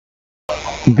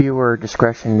Viewer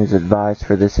discretion is advised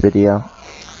for this video.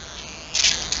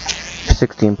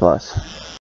 16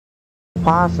 plus.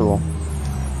 Possible.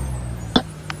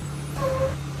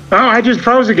 Oh, I just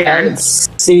froze again.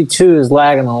 C2 is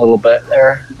lagging a little bit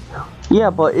there. Yeah,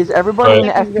 but is everybody in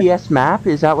the FPS map?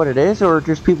 Is that what it is, or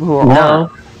just people who are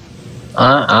No.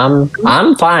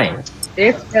 I'm fine.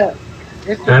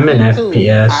 I'm in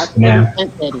FPS now.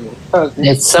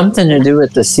 It's something to do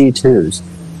with the C2s.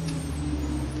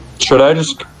 Should I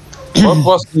just... What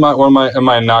plus am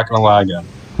I not going to lag in?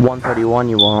 131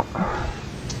 you won't.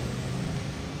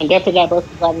 I guess I got both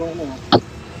of them right now.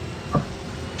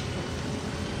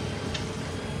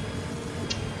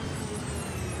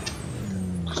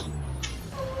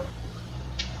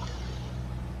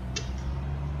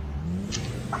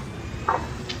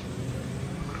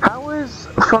 How is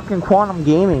fucking Quantum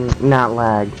Gaming not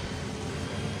lag?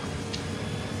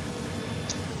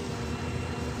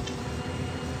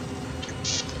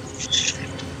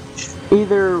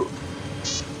 Either,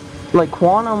 like,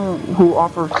 Quantum, who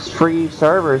offers free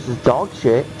servers, is dog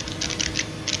shit.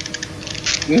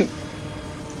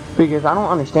 Because I don't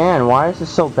understand, why is this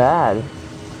so bad?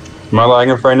 Am I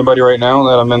lagging for anybody right now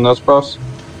that I'm in this bus?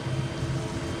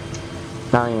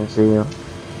 I don't even see you.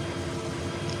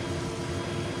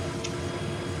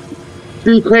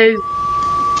 Because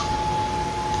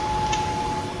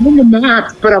I'm in the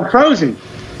map, but I'm frozen.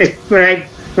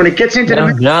 When it gets into the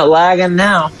map. Not lagging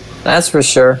now. That's for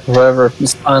sure. Whoever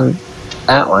is on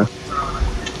that one.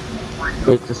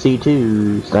 It's the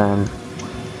C2s then.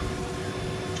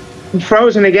 I'm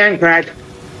frozen again, Craig.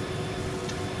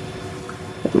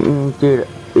 Dude,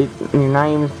 you're not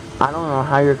even... I don't know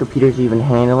how your computer's even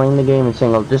handling the game in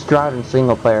single. Just drive in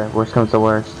single player, worst comes to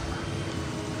worst.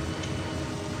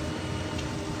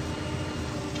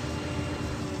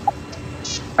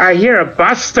 I hear a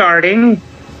bus starting,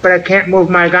 but I can't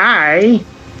move my guy.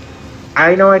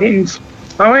 I know I didn't...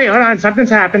 Oh wait, hold on, something's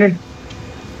happening.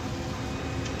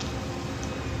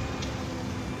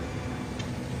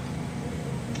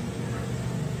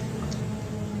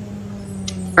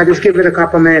 I'll just give it a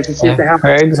couple minutes and see if the hell...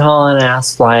 Craig's hauling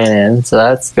ass flying in, so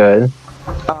that's good.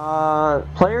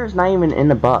 Player's not even in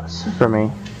the bus for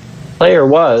me. Player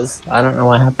was. I don't know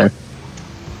what happened.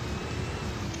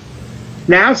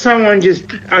 Now someone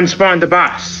just unspawned the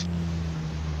bus.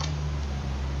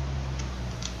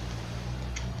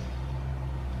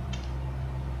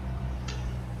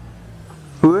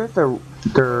 Who is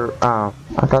their, I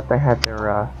thought they had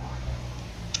their,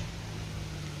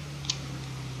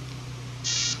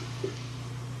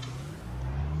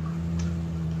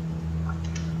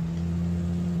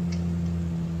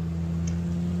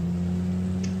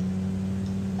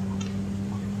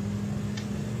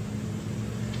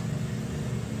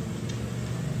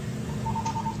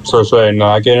 So should I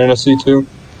not get in a C2?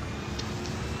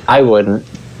 I wouldn't.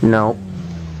 no.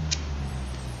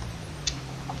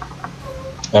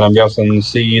 And I'm guessing the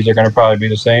CEs are going to probably be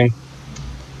the same.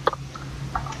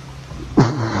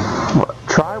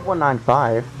 Try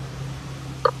 195.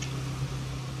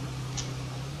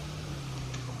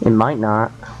 It might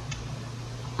not.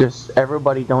 Just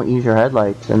everybody don't use your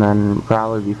headlights and then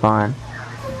probably be fine.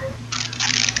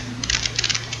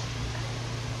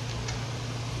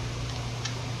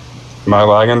 Am I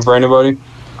lagging for anybody?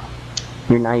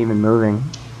 You're not even moving.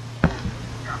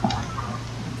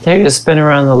 Take a spin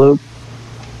around the loop.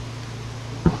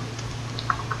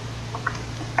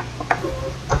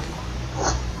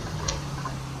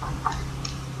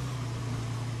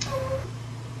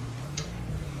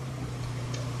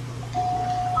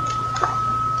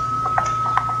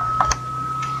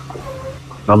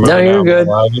 No, you're good.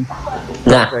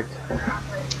 Nah. Perfect.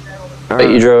 But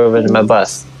you drove into my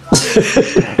bus.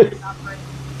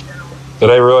 Did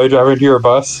I really drive into your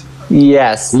bus?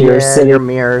 Yes, you're sitting your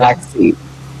mirror. back seat.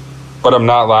 But I'm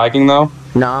not lagging though?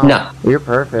 No. No. You're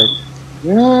perfect.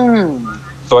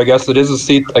 So I guess it is a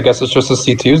C. I guess it's just a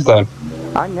C2s then.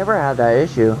 I never had that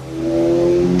issue.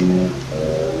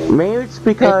 Maybe it's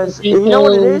because, you know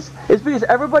what it is? It's because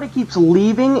everybody keeps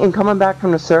leaving and coming back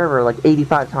from the server like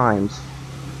 85 times.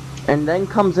 And then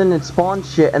comes in and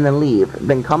spawns shit and then leave.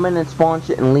 Then come in and spawn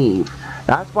shit and leave.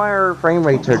 That's why our frame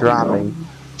rates are dropping.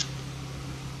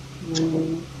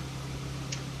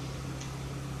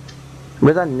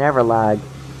 But that never lag.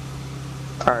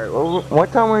 Alright, well,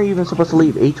 what time were you even supposed to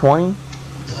leave? 8:20?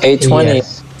 8:20.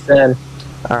 Yes. Then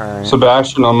Alright.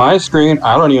 Sebastian, on my screen,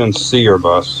 I don't even see your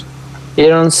bus. you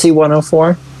don't see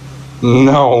 104?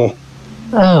 No.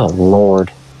 Oh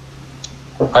Lord.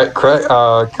 Craig,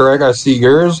 I see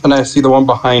yours, and I see the one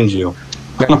behind you.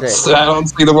 That's it. I don't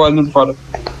see the one in front of.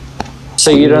 So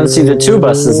you don't see the two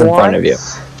buses in front of you?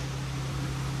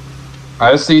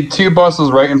 I see 2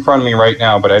 buses right in front of me right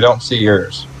now, but I don't see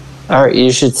yours. All right,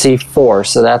 you should see 4,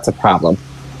 so that's a problem.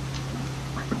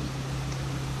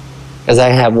 Because I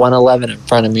have 111 in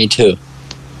front of me too.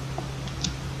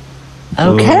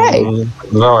 Okay.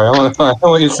 No, I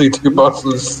only see 2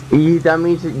 buses. That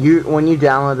means that when you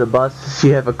download the bus,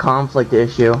 you have a conflict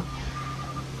issue.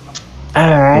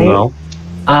 Alright. No.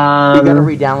 You gotta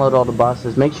re-download all the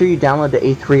buses. Make sure you download the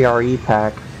A3RE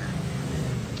pack.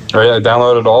 Oh yeah, I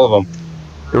downloaded all of them.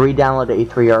 Re-download the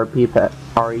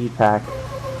A3RE pack.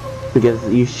 Because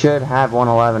you should have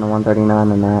 111 and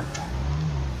 139 in that.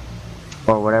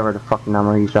 Or whatever the fuck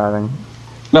number he's driving.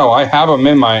 No, I have them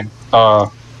in my, I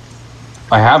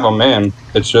have them in.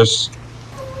 It's just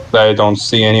that I don't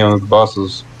see any of the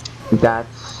buses.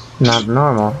 That's not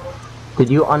normal. Did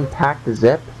you unpack the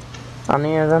zip on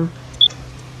any of them?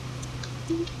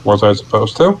 Was I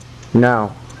supposed to?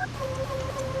 No.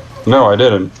 No, I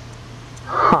didn't.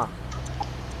 Huh.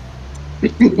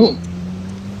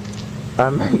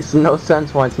 That makes no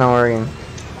sense why it's not working.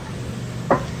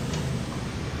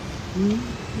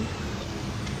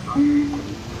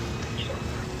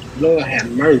 Lord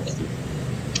have mercy.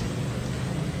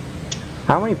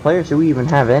 How many players do we even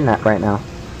have in that right now?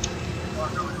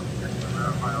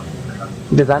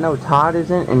 Because I know Todd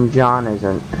isn't and John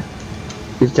isn't.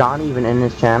 Is John even in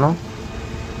this channel?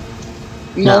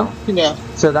 No.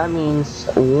 So that means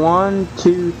 1,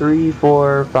 2, 3,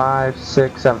 4, 5,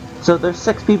 6, 7. So there's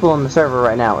 6 people in the server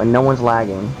right now and no one's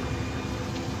lagging.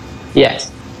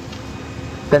 Yes.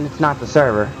 Then it's not the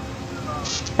server.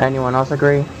 Anyone else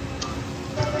agree?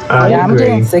 Yeah, I'm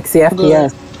getting 60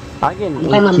 FPS. I'm getting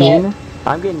 18.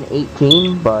 I'm getting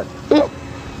 18, but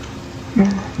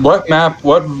What map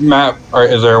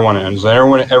is everyone in? Is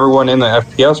everyone in the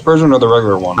FPS version or the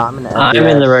regular one? I'm in the FPS. I'm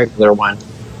in the regular one.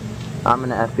 I'm in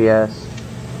the FPS.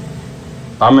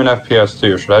 I'm in FPS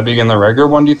too. Should I be in the regular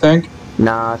one, do you think?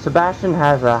 Nah, Sebastian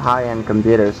has a high-end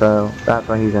computer, so that's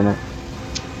why he's in it.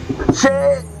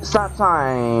 Shit! Stop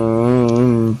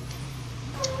sign!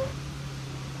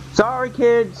 Sorry,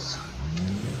 kids!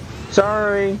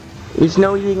 Sorry. There's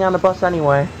no eating on the bus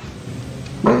anyway.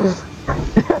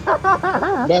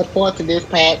 That's part of this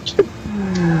patch. Go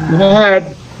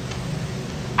ahead.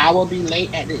 I will be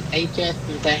late at the HS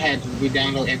since I had to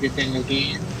re-download everything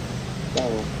again.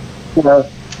 So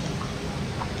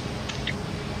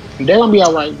they're gonna be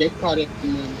alright. They caught it.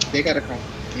 They got a call.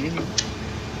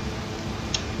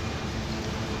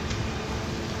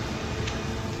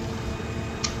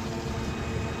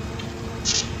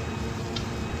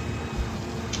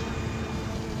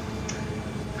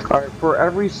 Alright, for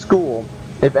every school,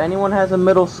 if anyone has a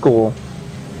middle school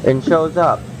and shows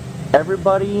up,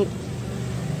 everybody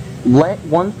let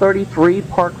 133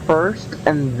 park first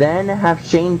and then have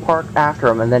Shane park after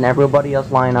him, and then everybody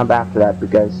else line up after that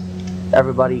because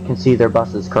everybody can see their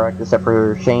buses, correct? Except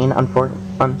for Shane,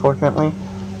 unfortunately.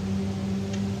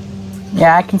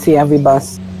 Yeah, I can see every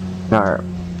bus. Alright.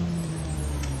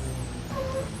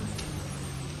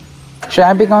 Should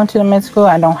I be going to the mid school?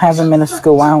 I don't have a middle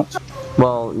school out.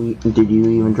 Well, did you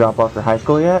even drop off for high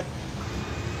school yet?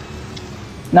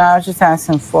 No, I was just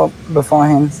asking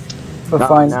beforehand.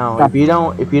 No, if you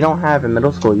don't have a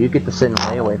middle school, you get to sit in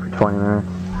layaway for 20 minutes.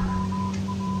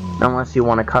 Unless you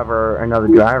want to cover another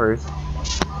drivers.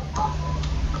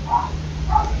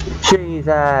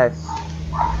 Jesus.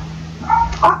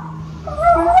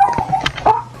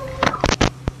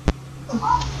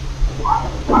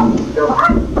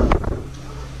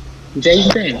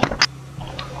 Jason,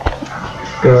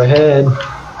 Go ahead.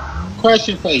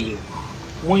 question for you.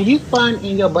 When you find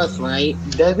in your bus, right,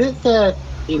 does it say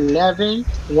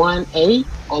 11-1A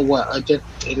or what? Or just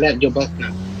let your bus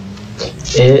number?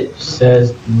 It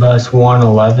says bus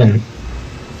 111.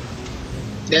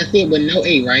 That's it with no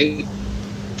A, right?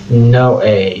 No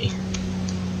A.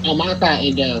 On my side,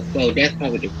 it does. So that's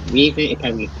probably the reason. It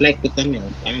probably reflects with something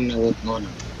else. I don't know what's going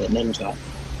on. But let me try.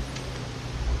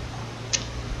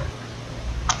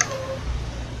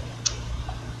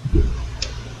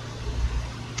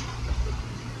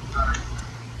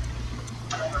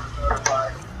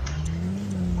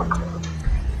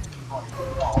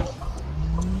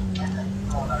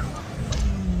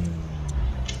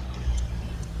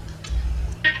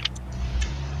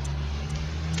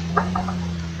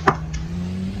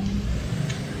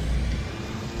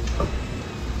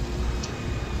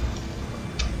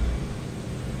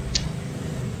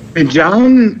 And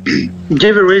John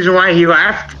gave a reason why he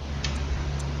left.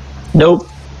 Nope.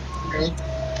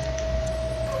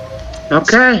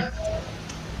 Okay.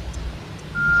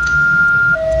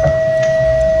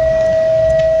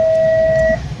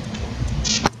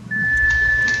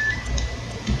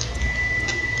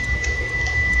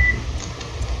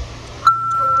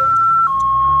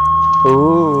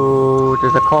 Ooh,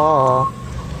 there's a call.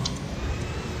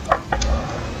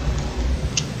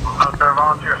 Out there,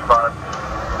 volunteer spot.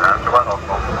 That's Whitehall.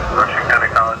 Ocean County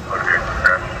College, motivation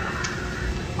crash.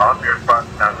 Volunteer spot,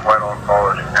 that's Whitehall,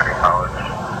 Ocean County College.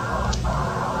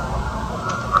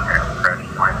 Motivation crash,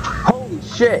 2020. Holy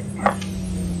shit!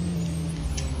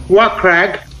 What,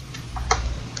 Craig?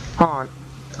 Hold on.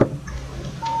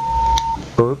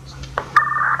 Oops.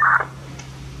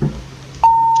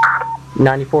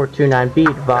 9429B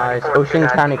advised Ocean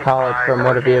County College for a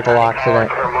motor vehicle accident.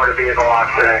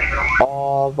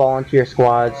 All volunteer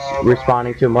squads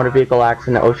responding to a motor vehicle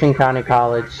accident at Ocean County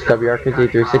College,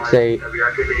 WRKZ 368,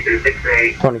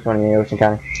 2028 Ocean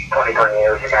County.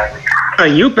 Are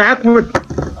you back with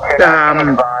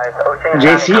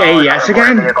JCAS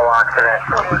again?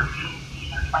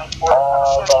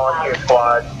 All volunteer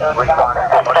squads responding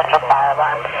to Central Fire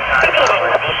Alarm.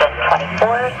 Station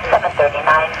 24,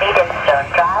 739 Maidenstone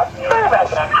Drive for a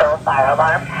residential fire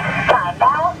alarm. Time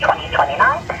now, 2029.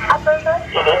 Operator,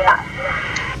 heating up.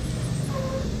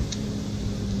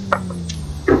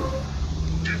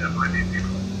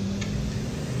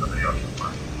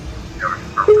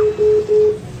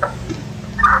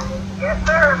 Yes,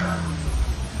 sir.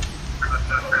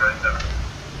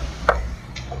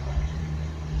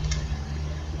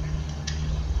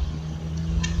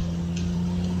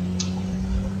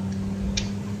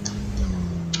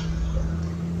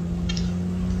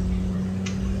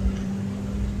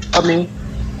 I mean,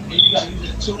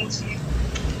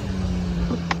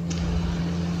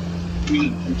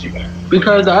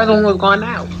 because the other one was gone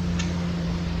out.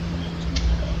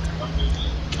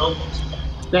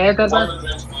 They asked that about,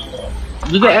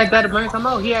 you can ask that to bring some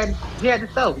more. He had the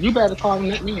stuff. You better call him,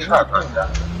 let me.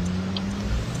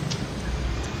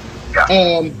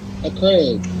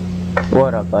 Craig.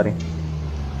 What up, buddy?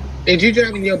 Is you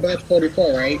driving your bus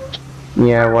 44, right?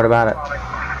 Yeah, what about it?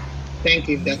 Thank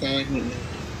you. That's all I need to know.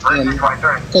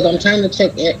 Because I'm trying to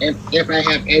check if I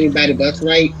have everybody bus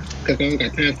right, because I don't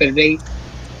got time for the day.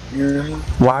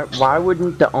 Why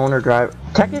wouldn't the owner drive?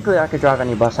 Technically, I could drive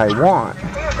any bus I want,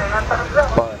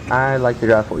 but I like to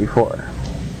drive 44.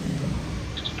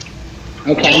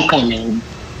 Okay, I'm coming.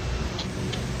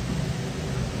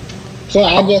 So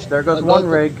I just there goes one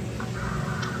rig.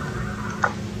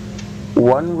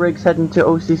 One rig's heading to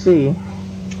OCC.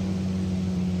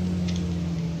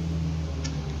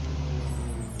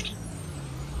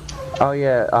 Oh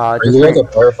yeah, Are you like a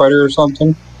firefighter or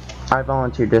something? I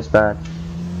volunteer dispatch.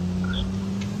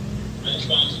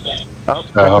 Oh,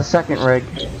 there's a second rig.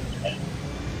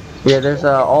 Yeah, there's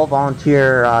all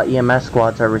volunteer EMS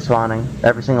squads are responding,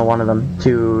 every single one of them,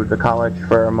 to the college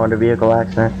for a motor vehicle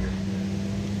accident.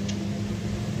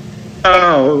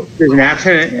 Oh, there's an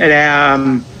accident at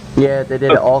Yeah, they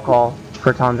did an all call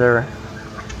for Tom's River.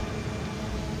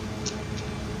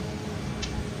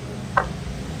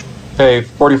 Hey,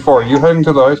 44, you heading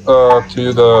to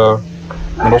the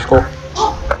middle school?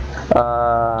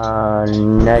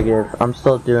 Negative. I'm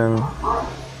still doing.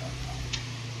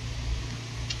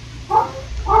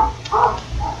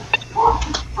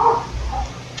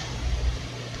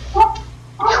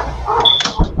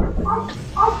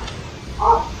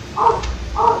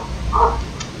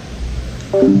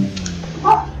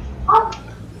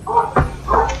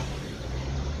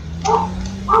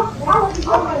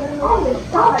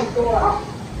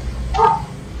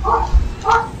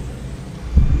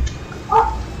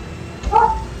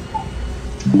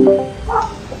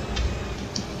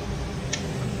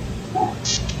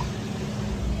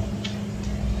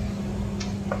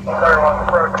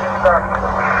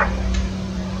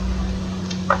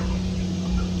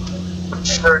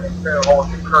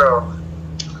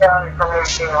 County from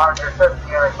 1800, 7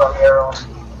 units on the arrow.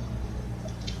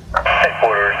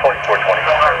 Headquarters, 2420.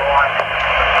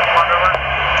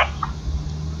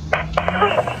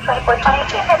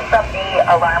 2420, heading from the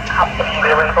alarm company.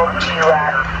 We were able to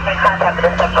contact the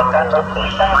central gun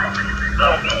location.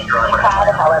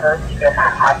 And however, he did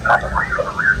not have coverage.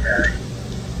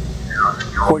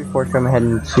 44 from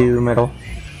heading to middle.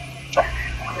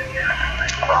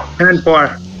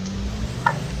 10-4.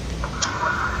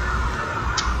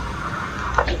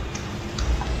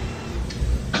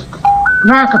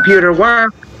 Come on, computer,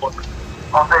 work.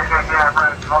 All station again,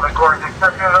 all the courts,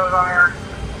 exception of those on here.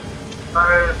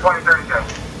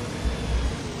 2032.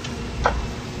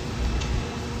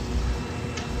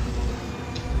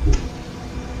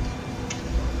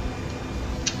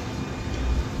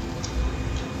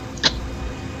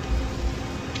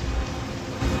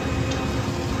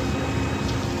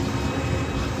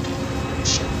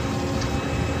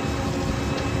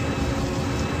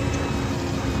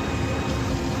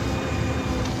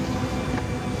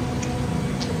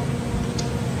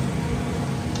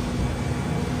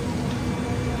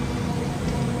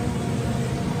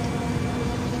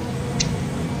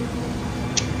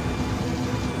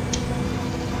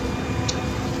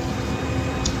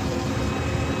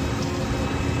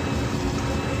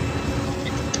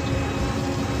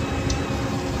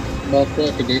 Both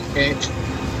for dispatch.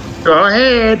 Go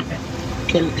ahead.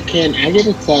 Can I get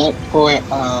a sub for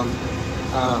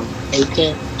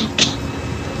HF?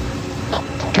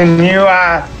 Can you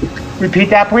repeat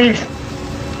that, please?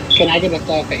 Can I get a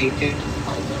sub for HF?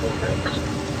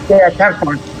 Yeah, text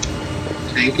one.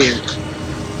 Thank you.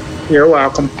 You're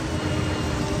welcome.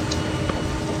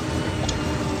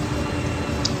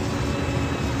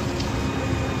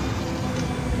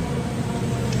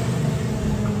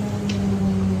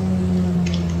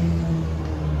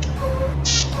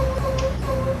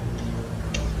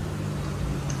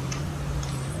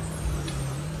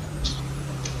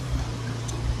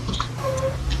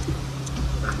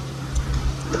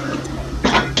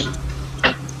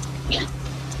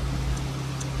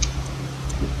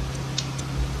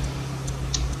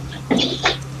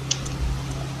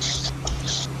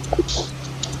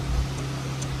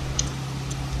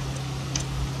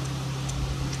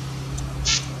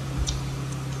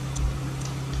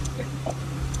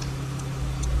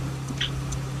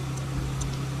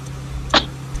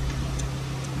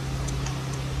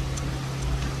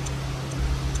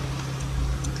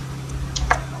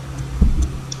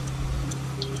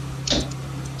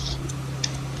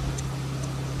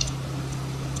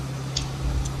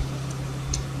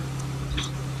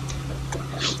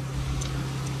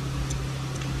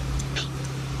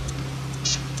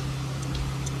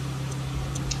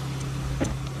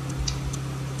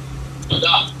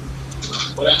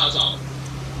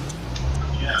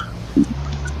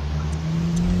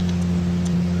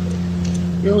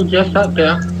 You were just up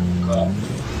there.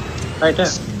 Right there.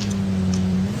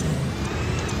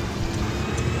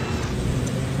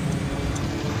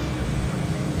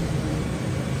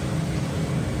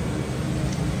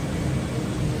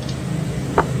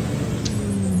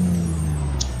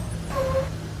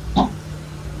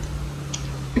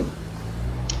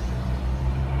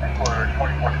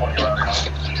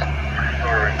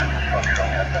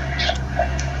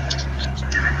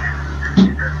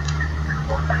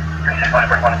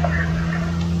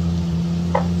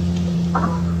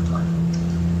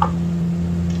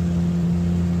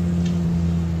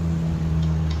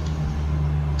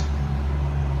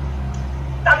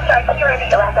 I'm sorry, could you repeat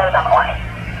the last item on the line?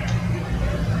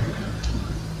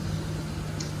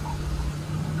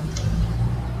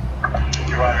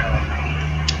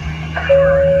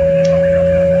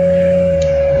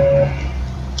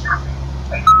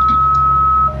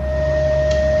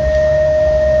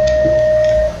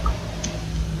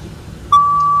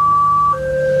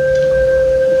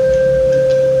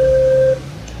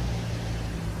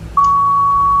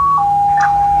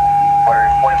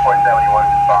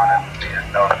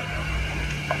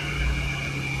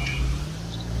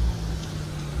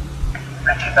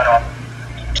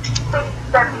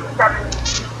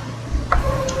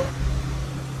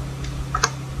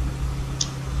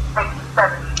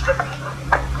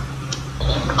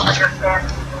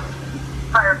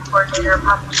 Fire coordinator,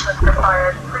 possibly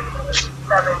required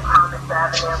 327 Thomas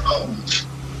Avenue.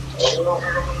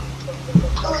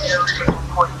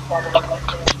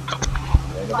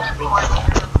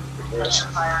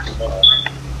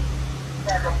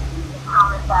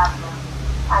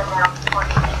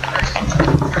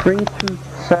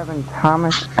 327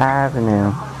 Thomas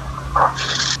Avenue.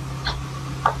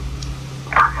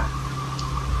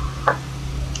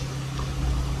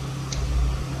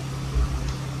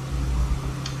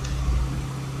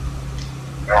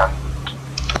 Yeah.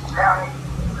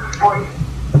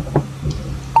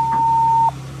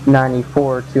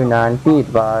 9429, be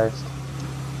advised.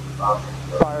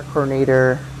 Fire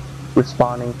coordinator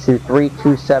responding to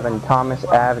 327 Thomas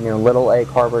Avenue, Little Egg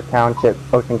Harbor Township,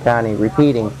 Ocean County.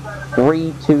 Repeating,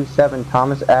 327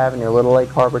 Thomas Avenue, Little Egg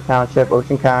Harbor Township,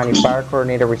 Ocean County. Fire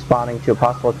coordinator responding to a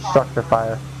possible structure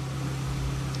fire.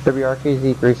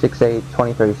 WRKZ 368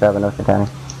 2037, Ocean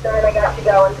County. Sorry, I got you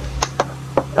going.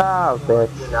 Oh, bitch.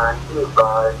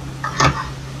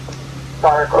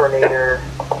 Fire coordinator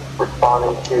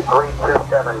responding to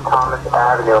 327 Thomas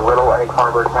Avenue, Little Egg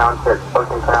Harbor Township,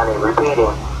 Ocean County.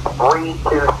 Repeating,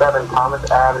 327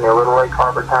 Thomas Avenue, Little Egg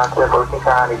Harbor Township, Ocean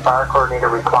County. Fire coordinator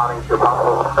responding to a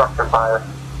possible structure fire.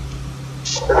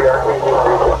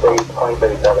 WRKZ 368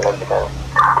 2037, Ocean County.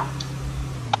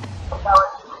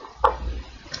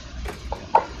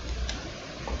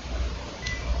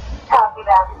 Copy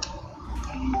that.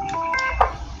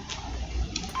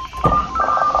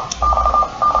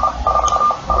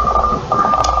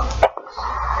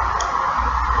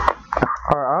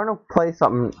 Alright, I want to play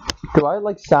something. Do I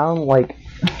like sound like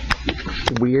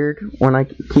weird when I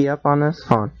key up on this?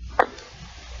 Hold on.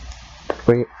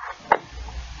 Wait.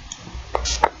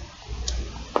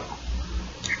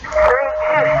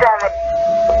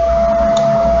 327.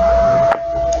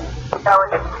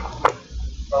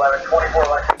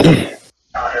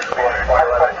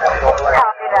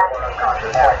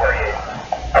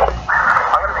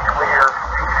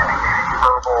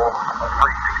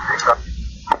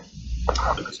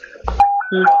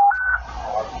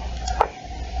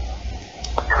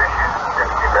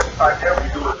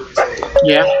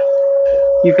 Yeah.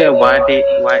 You said why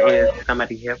is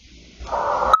somebody here?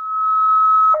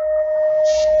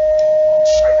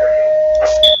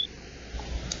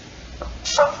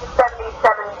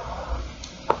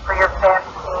 For your fast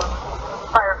team,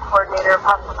 fire coordinator,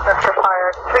 possible structure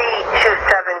fire,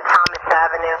 327 Thomas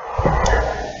Avenue.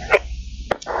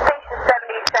 Station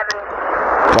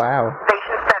 77. Wow.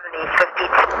 Station 70,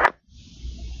 52.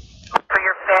 For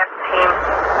your fast team,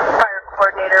 fire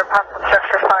coordinator, possible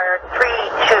structure fire,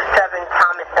 327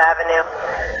 Thomas Avenue.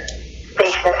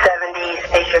 Station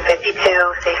 70, station 52,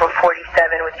 station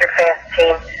 47 with your fast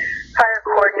team. Fire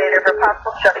coordinator for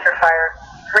possible structure fire,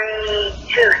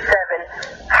 327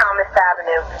 Thomas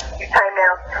Avenue. Your time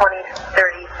now is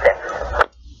 20:36.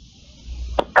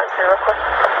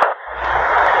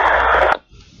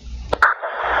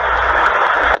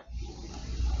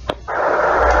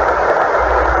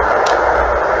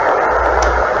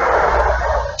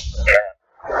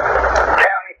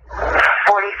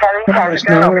 There's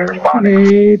no need. I'll be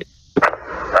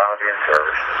in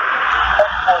service.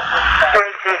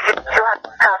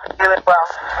 Do it well.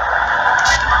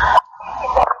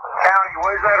 County,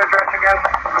 what is that address again?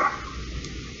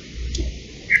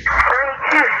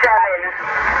 327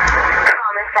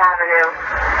 Thomas Avenue.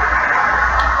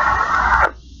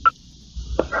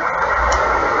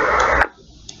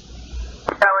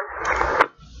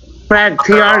 Flag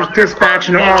TR's dispatch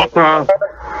and all call.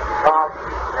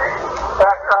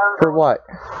 For what?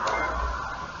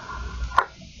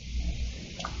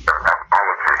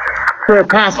 For a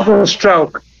possible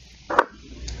stroke.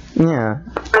 Yeah.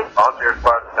 All to your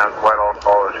spots down to Whitehall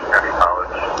College, County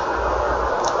College.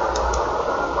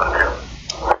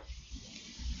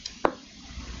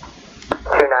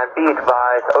 29B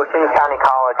advised, Ocean County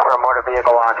College for a motor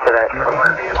vehicle accident.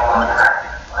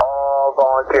 All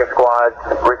volunteer squads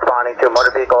responding to a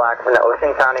motor vehicle accident at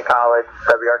Ocean County College,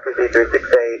 WRTC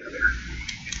 368,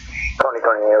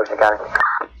 2028 Ocean County.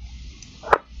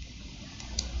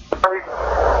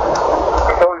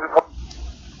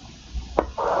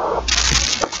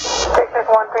 Station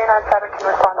 1397 can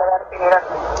respond to that if you need us.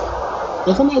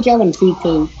 Is somebody driving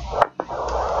C2?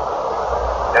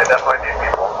 Yeah, definitely need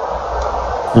people.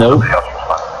 Nope. Somebody else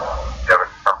respond. Do you have a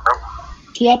confirmed group?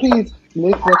 Can y'all please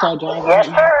list what y'all driving right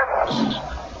now?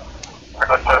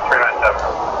 Let's go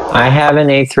 397. I have an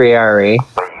A3RE.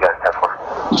 What do you guys have for?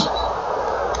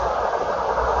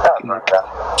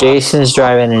 Jason's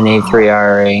driving an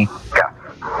A3RE.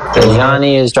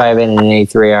 Johnny is driving an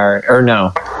A3R, or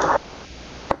no,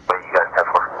 What do you guys have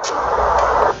for?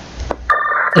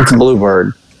 it's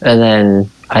Bluebird. And then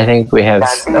I think we have a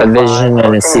Vision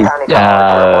and a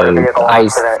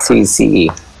ICCE.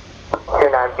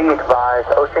 29B advised,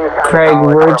 Ocean County Craig,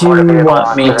 College where for do a motor you vehicle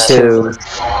want me accident. to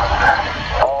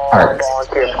All park?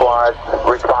 volunteer squads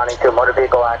responding to a motor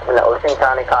vehicle accident at Ocean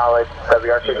County College,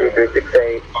 WRTC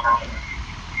 368,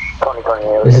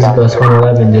 2028. This is bus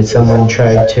 111. Did someone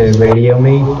try to radio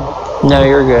me? No,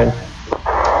 you're good.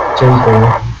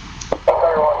 10-4.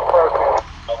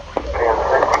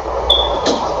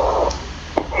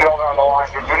 On the line,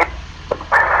 I'm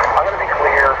going to be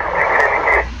clear.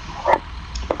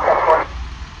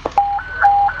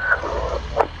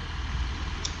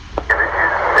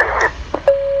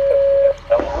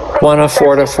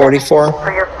 104 to 44.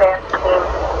 For your fast team.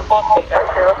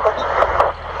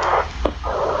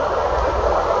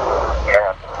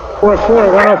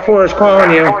 104 is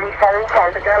calling you.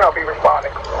 4710 again, I'll be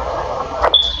responding.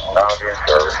 I'll be in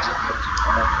service.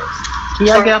 Can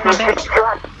y'all get off my back?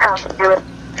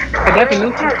 I definitely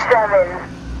need to.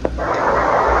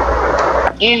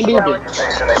 227. And do this.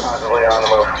 Station, they possibly on the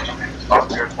move. All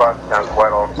to your spots down to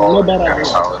Whitehall College, County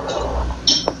College.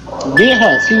 Get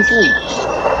her, C3.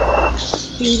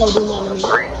 She ain't gonna do nothing to me.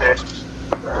 36.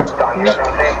 Don, you got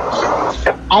anything?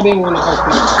 I didn't want to help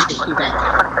her.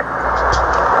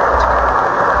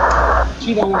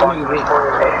 She don't want me to get her.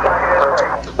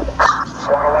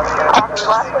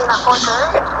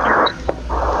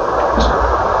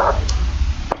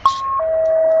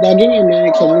 Now, give me a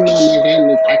minute, because we know my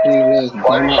family is acting in the woods. So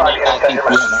I might not think we have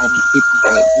all these people,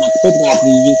 but my people have to be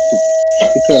used to.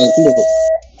 Because, look,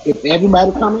 if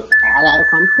everybody coming, I gotta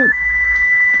come too.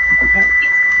 Okay?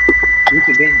 We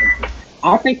should get them.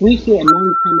 I think we should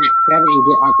normally come at 7 and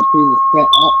get our computers set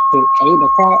up to 8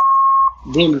 o'clock.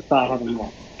 Then we start having more.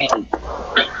 8. Out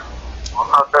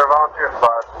there, volunteer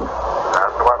spots. That's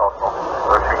the Whitehall College.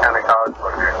 Ocean County College,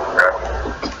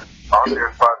 volunteer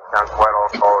spots down to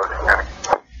Whitehall College, County.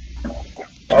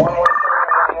 110,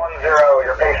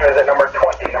 your patient is at number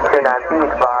 20. 29B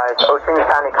advised, Ocean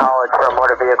County College for a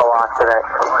motor vehicle accident.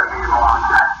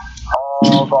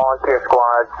 All volunteer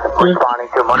squads responding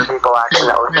to motor vehicle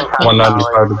accident, Ocean County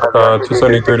 195 to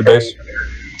 273 to base.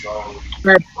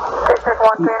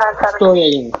 Story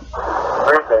again.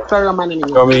 Sorry on my name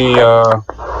again. Show me,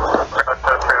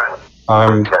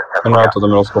 I'm en route to the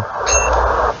middle school.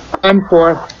 I'm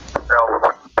 4.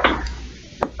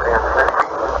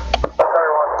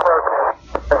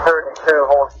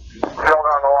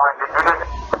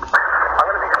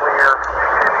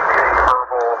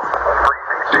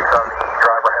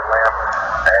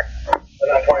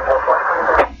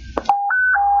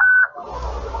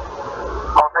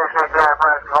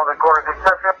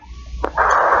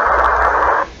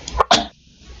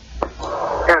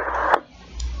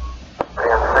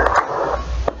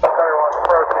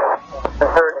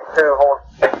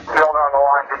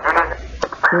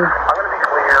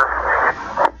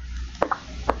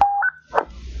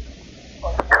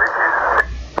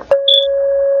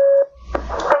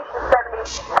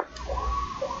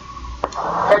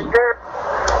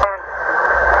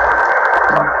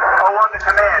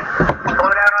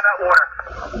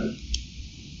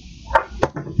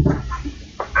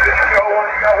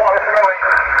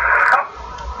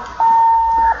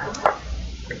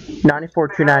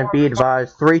 Be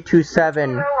advised,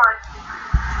 327.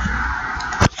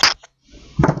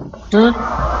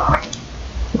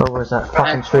 Where was that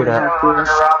fucking street at? I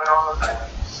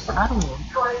don't know.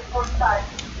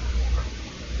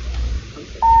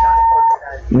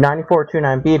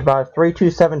 9429, be advised,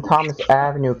 327 Thomas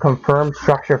Avenue, confirmed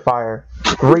structure fire.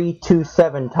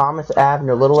 327 Thomas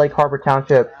Avenue, Little Lake Harbor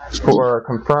Township, for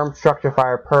confirmed structure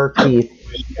fire per chief.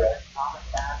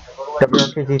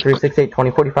 WRKZ 368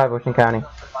 2045, Ocean County.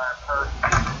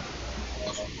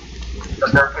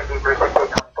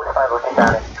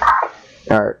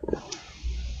 Alright.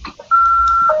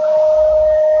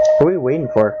 What are we waiting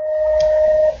for?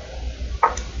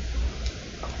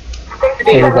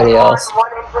 Anybody else?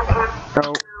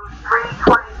 No.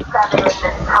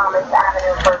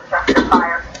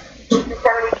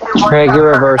 Craig,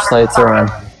 your reverse lights are on.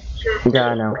 Yeah,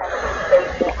 I know.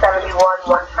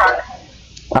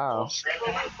 Oh.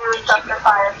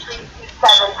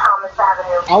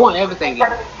 I want everything in. I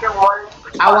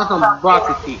want some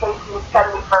broccoli.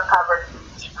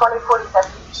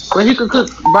 Well, you can cook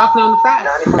broccoli on the side.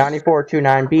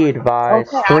 9429, be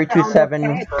advised,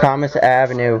 327 Thomas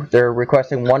Avenue. They're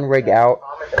requesting one rig out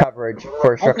coverage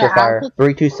for a structure fire.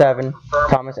 327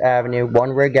 Thomas Avenue,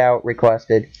 one rig out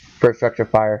requested for a structure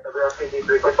fire.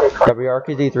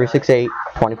 WRKZ 368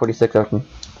 2046, Ocean.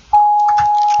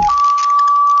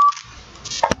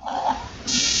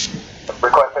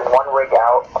 Requesting one rig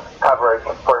out coverage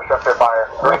for a structure fire.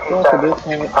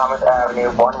 327 Thomas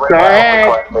Avenue, one rig out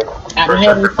requested. I'm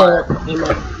heading for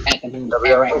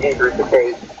WRKZ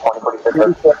 368 2046.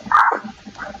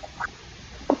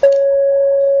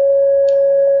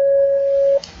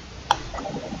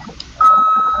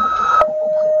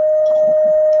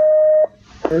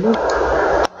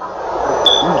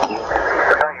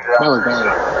 That was bad.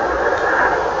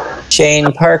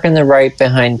 Shane, park in the right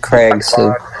behind Craig,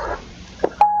 so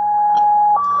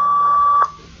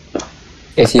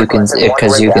if you can,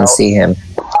 because you can see him,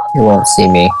 you won't see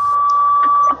me.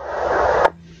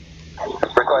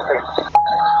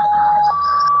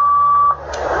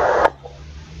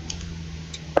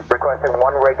 Requesting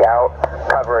one rig out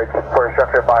coverage for a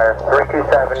structure fire.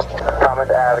 327 Thomas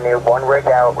Avenue, one rig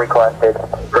out requested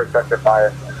for a structure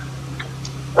fire.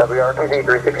 WRKZ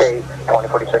 368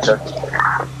 2046.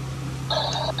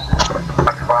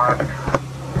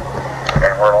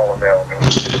 And we're all available.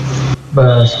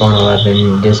 Bus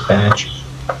 111, dispatch.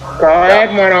 Go ahead,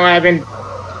 111.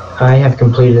 I have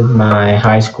completed my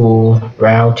high school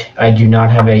route. I do not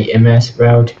have a MS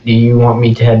route. Do you want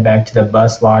me to head back to the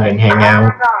bus lot and hang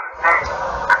out?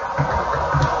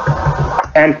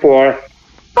 10-4.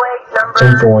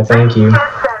 10-4, thank you.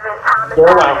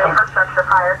 You're welcome.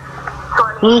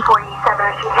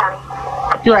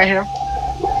 You're right here.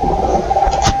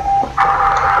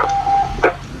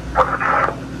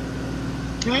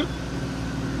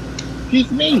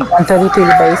 Excuse me. 132 to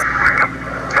base.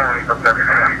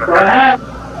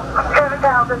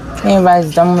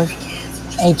 Anybody's done with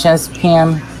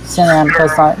HSPM, Cinnamon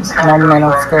Post Lot, no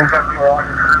middle school.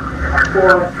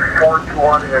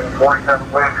 420 and 47,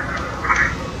 please.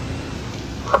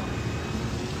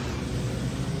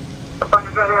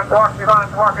 Walk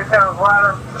behind, walk it down the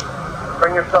ladder.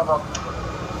 Bring yourself up.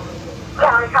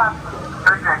 County cop.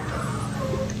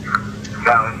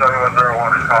 County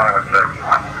 7101 is calling with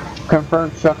 6.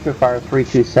 Confirmed structure fire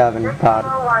 327, Todd.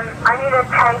 I need a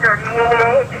tanker. Do you need me to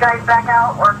hit you guys back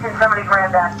out, or can somebody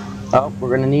grab that? Oh,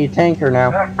 we're gonna need a tanker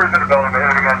now.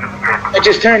 I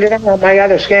just turned it on my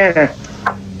other scanner.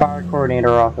 Fire coordinator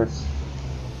office.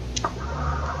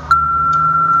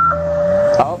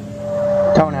 Oh,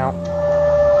 tone out.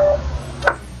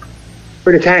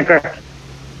 For the tanker.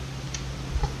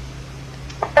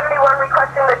 71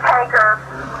 requesting the tanker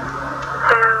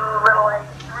to Little Lake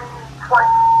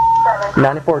 327.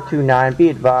 9429, be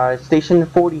advised. Station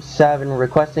 47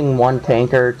 requesting one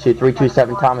tanker to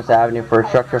 327 Thomas Avenue for a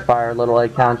structure fire, Little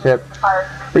Lake Township.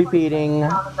 Repeating.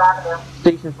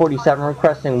 Station 47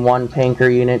 requesting one tanker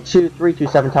unit to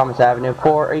 327 Thomas Avenue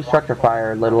for a structure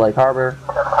fire, Little Lake Harbor.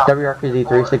 WRKZ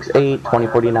 368,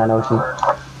 2049 Ocean.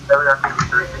 WRKZ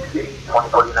 368,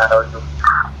 2049 Ocean.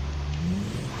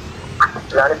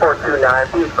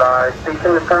 9429, be advised.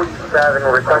 Station 47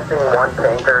 requesting one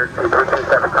tanker to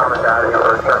 327 Thomas Avenue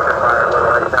for a structure fire,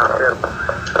 Little Lake Township.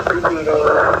 Repeating.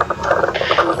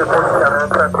 Station 47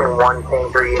 requesting one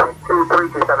tanker unit to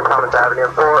 327 Thomas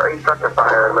Avenue for a structure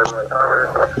fire, Little Lake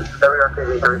Harbor.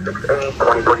 WRKZ 368,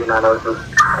 2049 Ocean.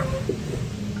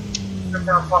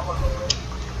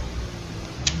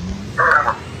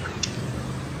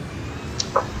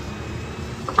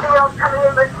 Field coming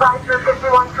in with flight through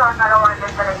 51 truck, I don't want to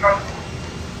miss anything.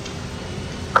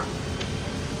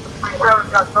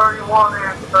 We've got 31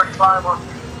 and 35 on.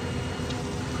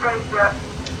 Thank you.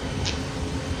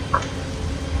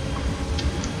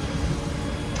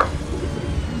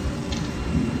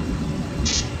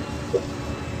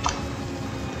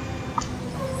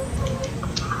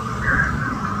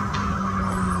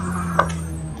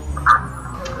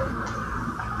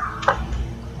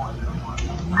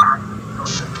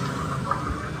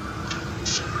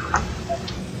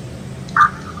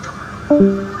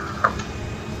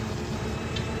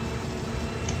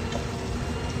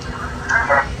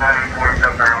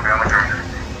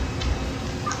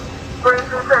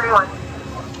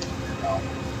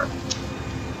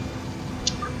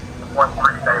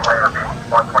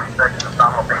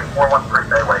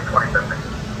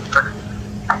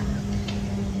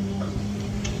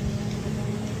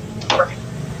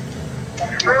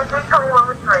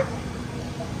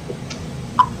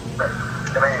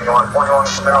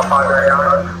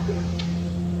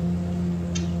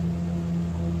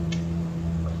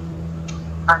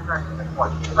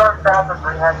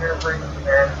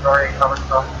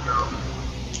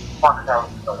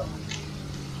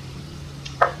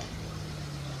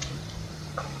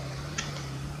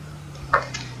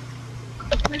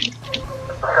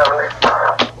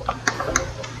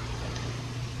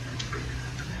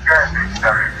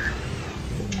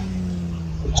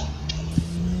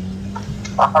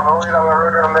 I'm rolling on the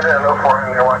road in a minute and no for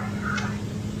him, you want.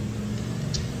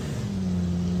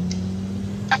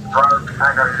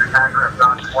 Driver, tanker, if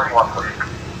not 21, please.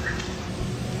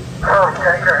 Oh,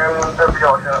 tanker and the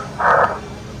BL, yeah.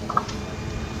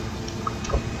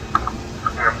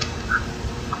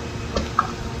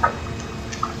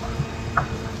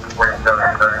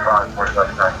 47, 35,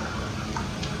 47, 35.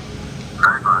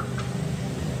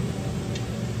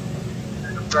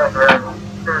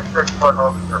 Yeah, 6 foot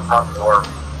officer, possible or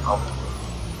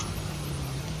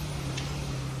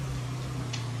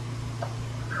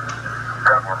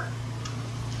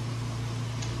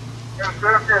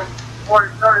Station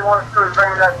 4031 is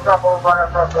bringing that stuff over by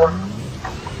that front door.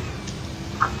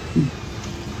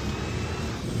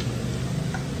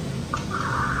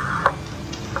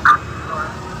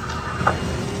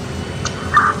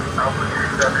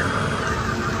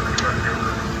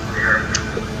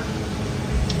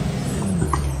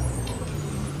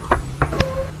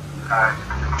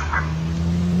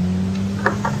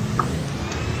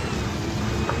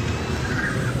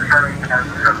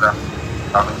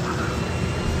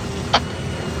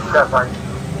 That's right.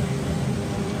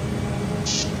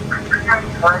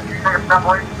 Why don't you take a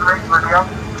subway straight for the up?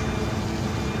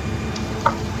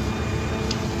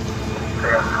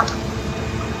 Yeah.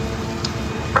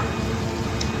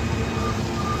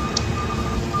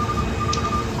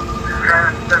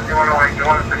 7108, you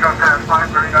want us to come past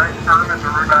 539 tournament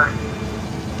or Route 9?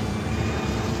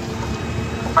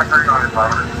 539 is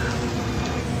fine.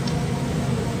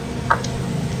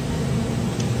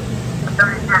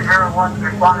 7201,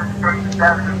 responding to Station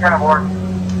 7, 10 aboard.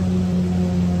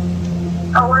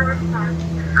 Oh, what is it?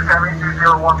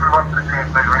 7201, we went to the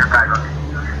transmitter, your tag on me.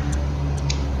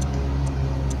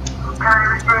 Can you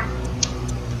receive?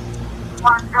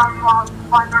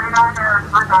 539 or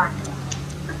Route 9?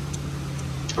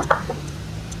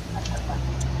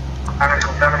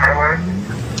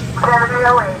 7008?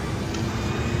 7008.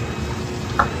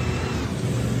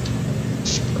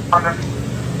 On the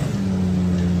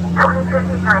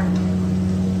 2053.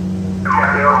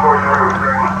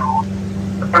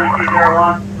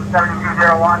 3201,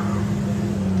 7201.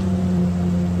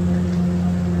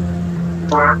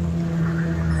 Whenever you're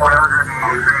in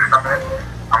the come in,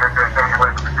 I'm going to take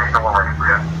away from the signal already for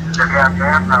you. If you have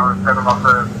jam power, set them up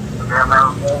the jam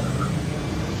power pole,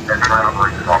 and then I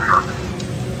operate the 12 short.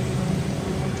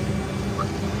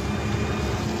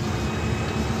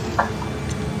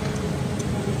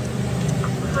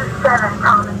 7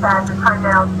 Thomas Ave, time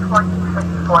now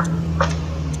 2064.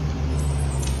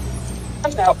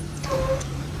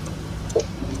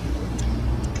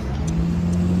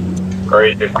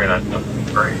 Great, disconnect.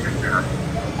 Great, disconnect.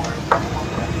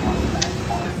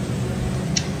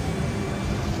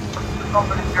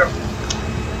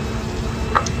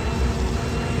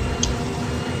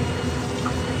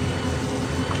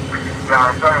 Yeah,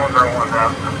 I'm telling you what I want now.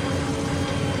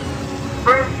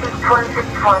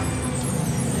 2064.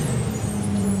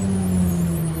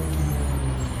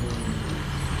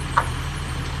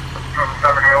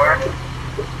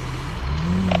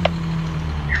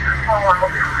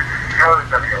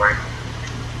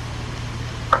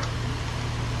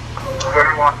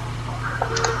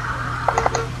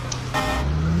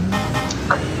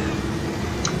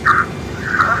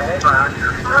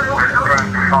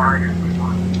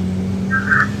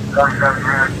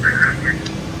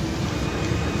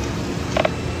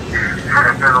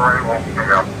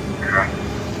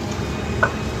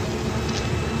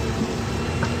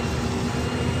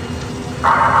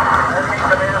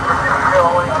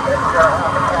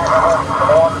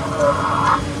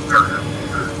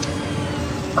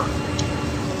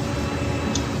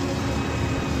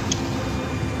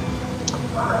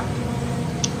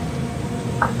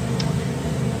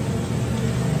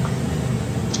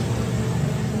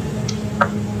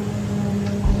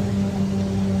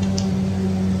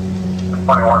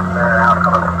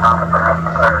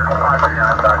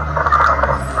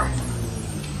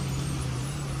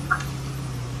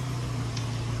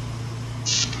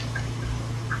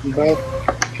 But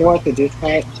for the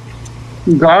dispatch,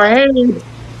 Go ahead.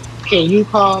 can you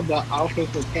call the office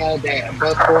and tell that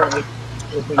bus 4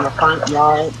 is in the front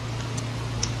yard?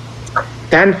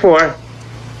 10-4.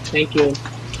 Thank you.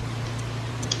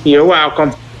 You're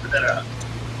welcome.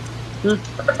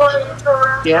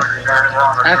 Yeah.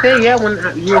 I said yeah when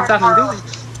you were talking to me.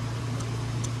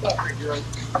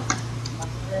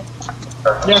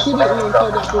 Yeah, she didn't even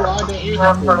tell that through all the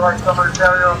interviews.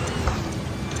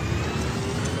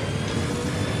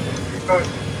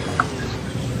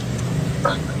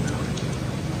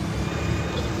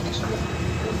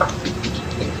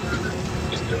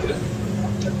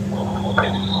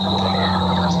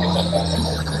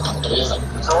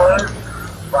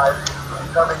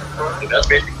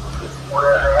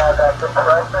 Where they have that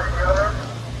compressor unit,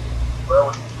 well,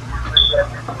 we usually get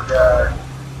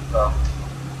the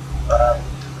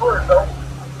doors open,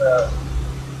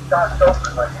 shots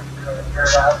open, like you can hear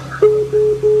it out.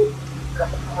 The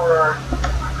door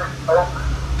is open.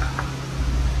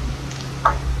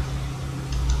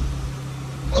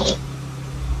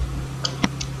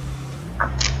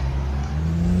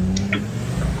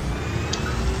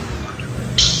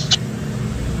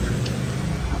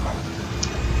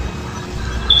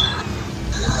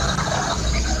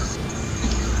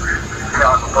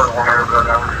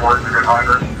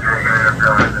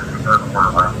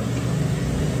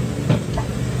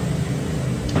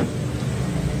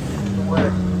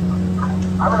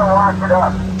 I'm gonna lock it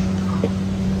up.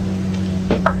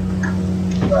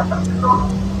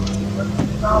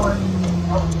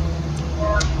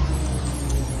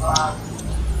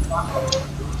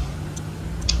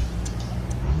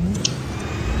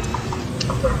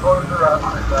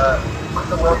 Put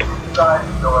the way inside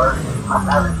door. I'm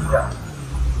having to check.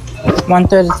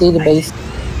 133 to base.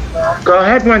 Go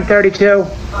ahead, 132.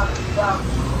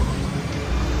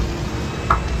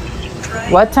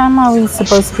 What time are we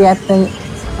supposed to be at the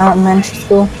elementary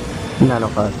school?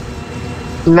 9:05.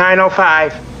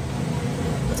 9:05.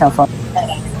 10:04.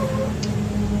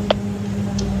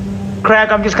 Craig,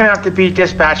 I'm just gonna have to be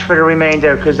dispatched for the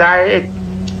remainder because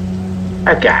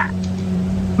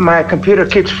my computer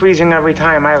keeps freezing every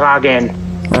time I log in.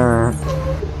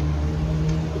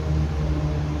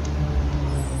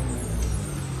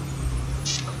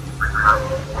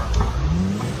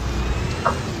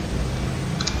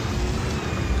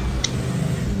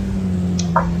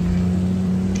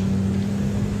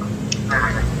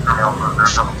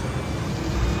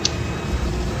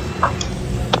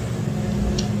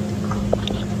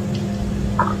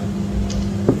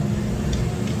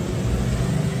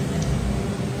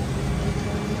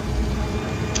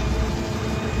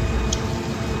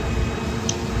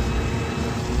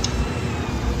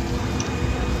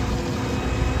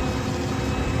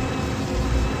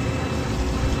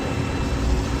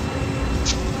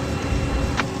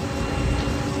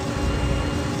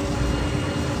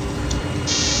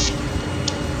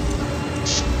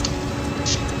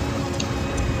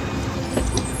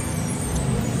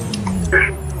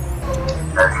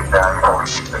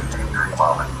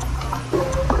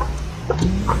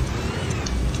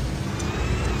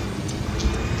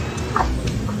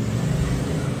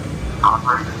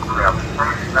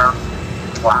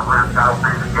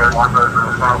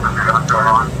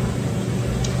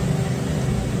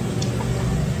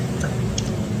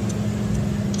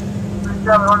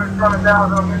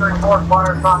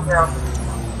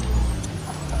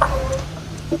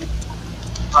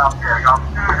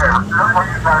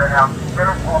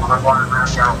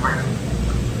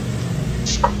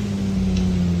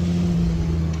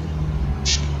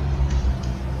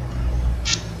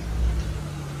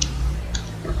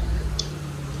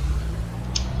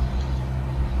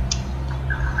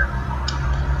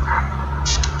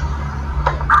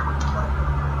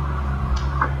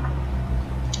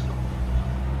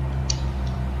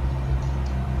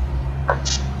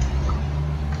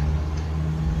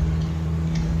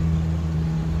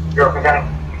 You're okay, Johnny?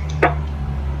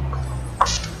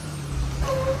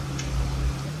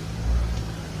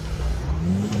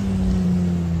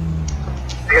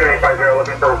 Negative 850,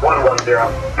 looking for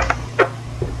 110.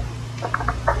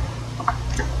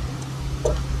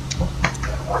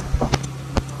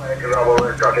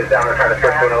 Truck is down there trying to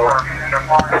switch to another one.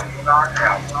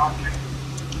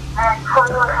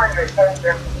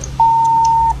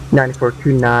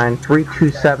 9429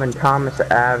 327 Thomas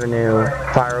Avenue.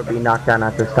 Fire will be knocked down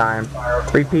at this time.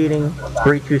 Repeating,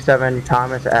 327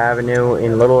 Thomas Avenue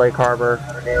in Little Lake Harbor.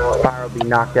 Fire will be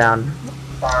knocked down.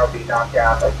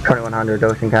 2100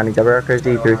 Ocean County,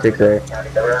 WRKZ 368.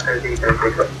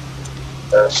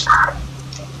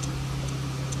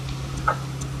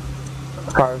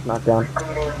 Fire's knocked down.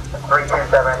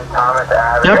 327 Thomas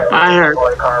Avenue. Yep, I heard.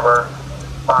 Lake Harbor.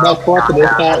 That's four to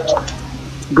dispatch.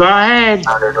 Go ahead.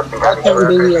 What time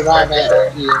do we arrive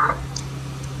at here?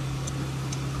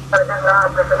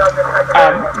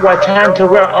 What time to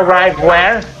arrive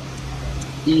where?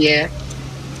 Yeah.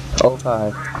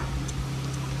 05.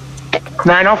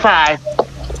 9:05.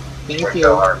 Thank you.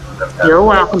 You're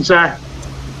welcome, sir.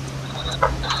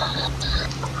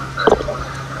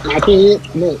 My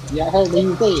kids, look, y'all heard what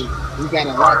you said. We got a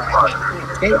lot of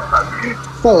okay?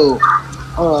 So,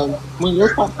 when your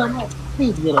spot come up,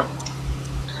 please get up.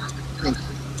 Thank you.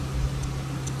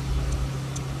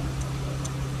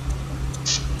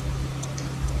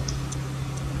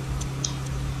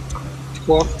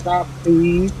 Fourth stop,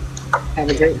 please. Have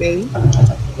a great day.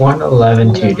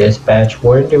 111 to dispatch.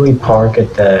 Where do we park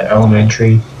at the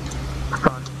elementary?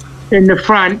 In the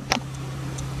front.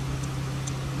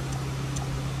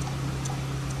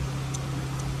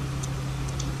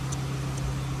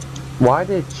 Why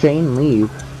did Shane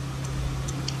leave?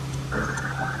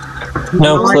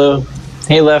 No clue.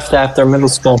 He left after middle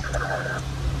school.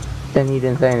 And he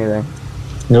didn't say anything.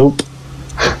 Nope.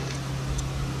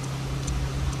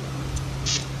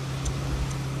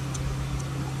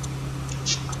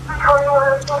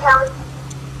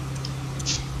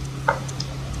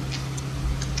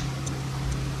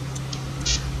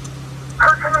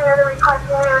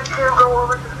 To go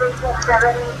over to Station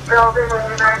 70 building, and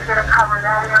you guys are going to cover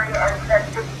that area and then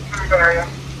 52's area.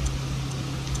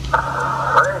 I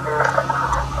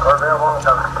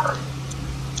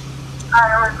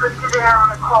was put you there on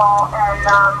a call, and I've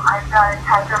got a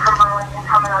Tiger from Burlington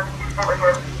coming on Tuesday with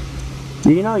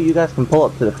him. You know you guys can pull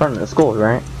up to the front of the school,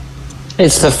 right?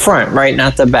 It's the front, right?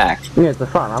 Not the back. Yeah, it's the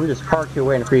front. I'm just parked here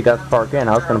waiting for you guys to park in.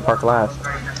 I was going to park last.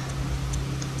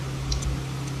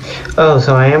 Oh,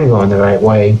 so I am going the right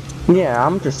way. Yeah,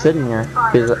 I'm just sitting here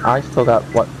because I still got,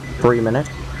 what, 3 minutes?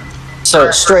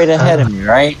 So straight ahead of me,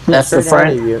 right? That's the Straight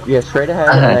ahead front? of you. Yeah, straight ahead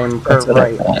and then curve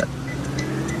right.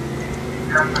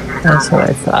 That's what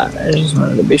I thought. I just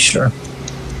wanted to be sure.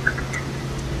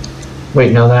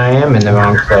 Wait, no, I am in the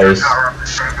wrong place.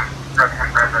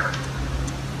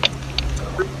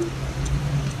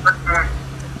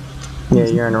 Yeah,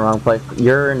 you're in the wrong place.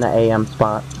 You're in the AM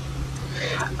spot.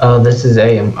 Oh, this is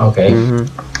AM. Okay. Mm-hmm.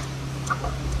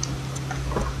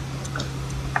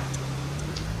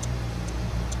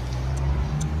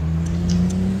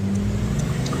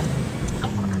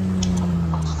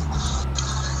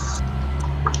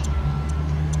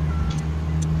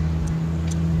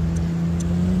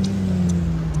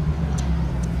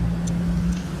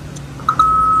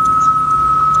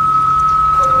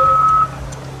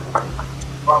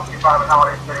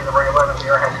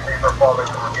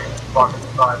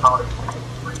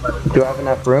 Do you have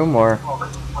enough room, or?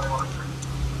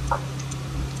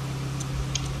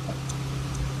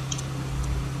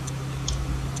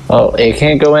 Oh, it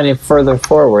can't go any further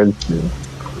forward.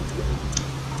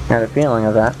 Had a feeling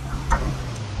of that.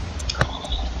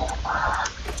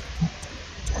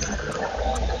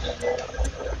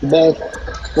 Bus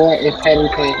 4 is heading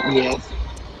to yes.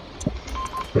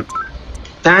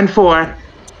 10-4.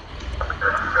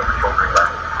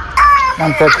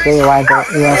 153 wide,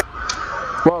 yes.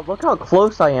 Well, look how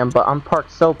close I am, but I'm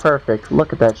parked so perfect.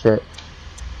 Look at that shit.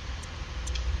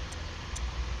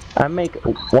 I make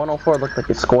 104 look like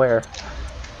a square.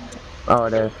 Oh,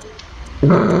 it is.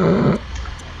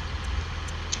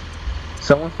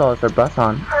 Someone still has their bus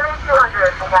on. 7200,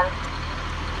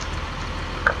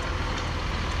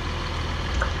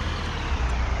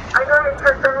 I'm going to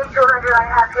 7200. I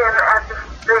have him at the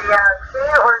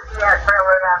scene, or is he at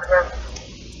Railroad Avenue?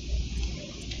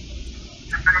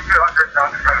 7200,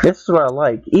 sounds good. This is what I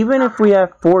like. Even if we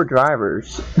have 4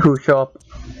 drivers who show up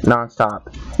non-stop,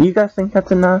 you guys think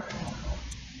that's enough?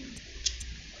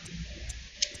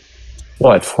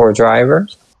 What, 4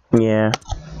 drivers? Yeah.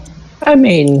 I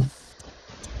mean,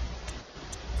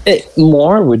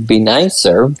 more would be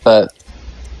nicer, but...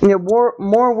 Yeah,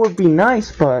 more would be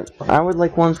nice, but I would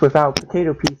like ones without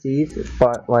potato PCs,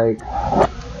 but like...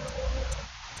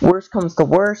 Worst comes to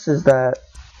worst is that...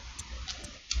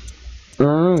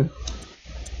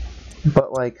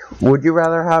 But like, would you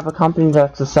rather have a company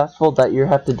that's successful that you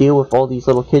have to deal with all these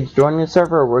little kids joining the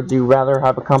server, or would you rather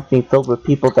have a company filled with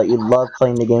people that you love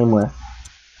playing the game with?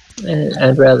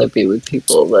 I'd rather be with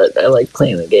people that I like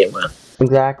playing the game with.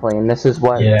 Exactly, and this is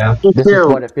what is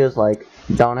what it feels like,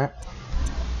 don't it?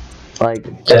 Like,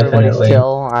 everybody's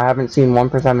chill. I haven't seen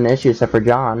 1% of an issue except for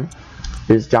John,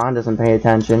 because John doesn't pay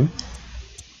attention.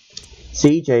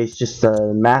 CJ's just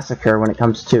a massacre when it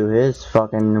comes to his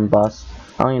fucking bus.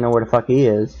 I don't even know where the fuck he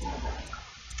is.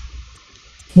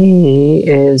 He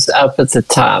is up at the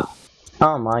top.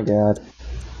 Oh my god.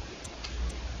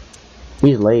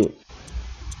 He's late.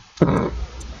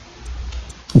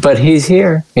 But he's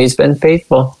here. He's been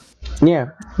faithful. Yeah,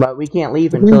 but we can't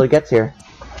leave until he gets here.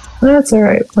 That's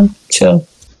alright. Chill.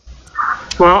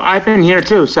 Well, I've been here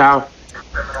too, so.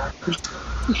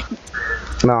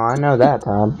 No, I know that,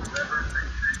 Tom.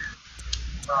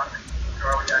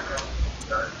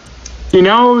 You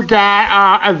know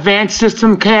that advanced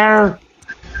system care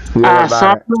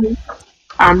software?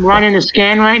 I'm running a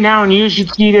scan right now, and you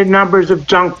should see the numbers of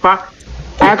junk files.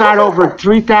 I got over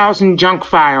 3,000 junk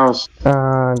files.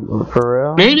 For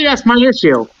real? Maybe that's my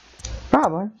issue.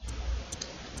 Probably.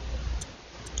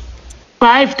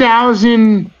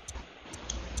 5,000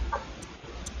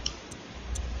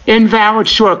 invalid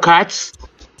shortcuts.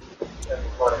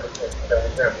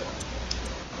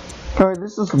 Sorry,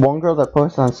 this is one girl that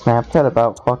posted on Snapchat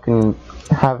about fucking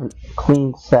having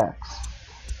clean sex.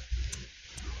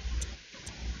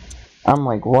 I'm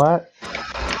like, what?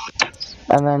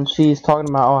 And then she's talking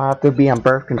about, oh, I have to be on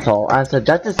birth control. I said,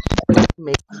 that just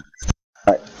makes...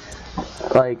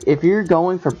 Like, if you're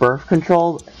going for birth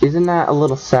control, isn't that a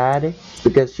little sad?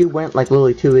 Because she went, like,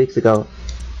 literally 2 weeks ago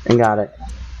and got it.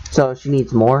 So she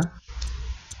needs more?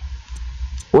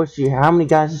 How many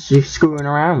guys is she screwing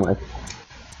around with?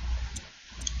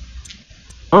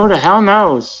 Who the hell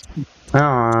knows? I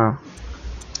don't know.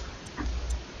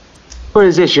 What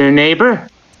is this, your neighbor?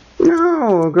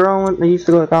 No, a girl I used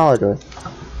to go to college with.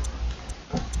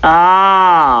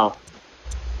 Oh.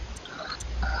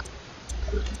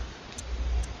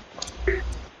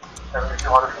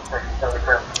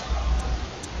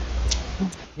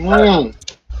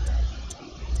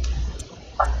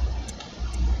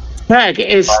 Heck,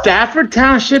 is Stafford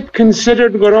Township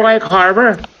considered Little Lake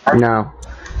Harbor? No.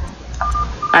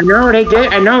 I know they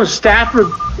did. I know Stafford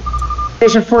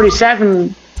Station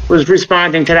 47 was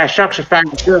responding to that structure fire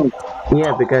too.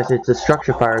 Yeah, because it's a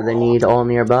structure fire they need all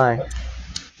nearby.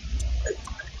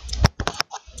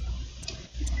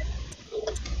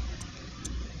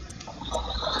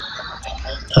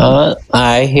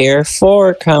 I hear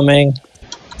 4 coming.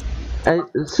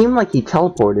 It seemed like he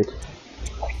teleported.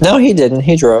 No, he didn't.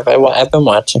 He drove. I've been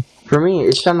watching. For me,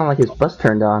 it sounded like his bus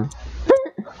turned on.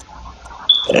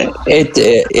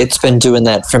 It's been doing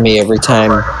that for me every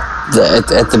time.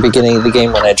 At the beginning of the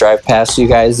game, when I drive past you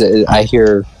guys, I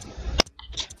hear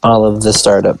all of the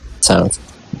startup sounds.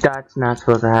 That's not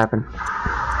supposed to happen.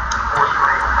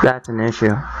 That's an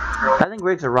issue. I think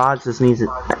Riggs or Rods just needs it.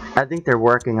 I think they're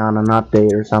working on an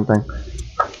update or something.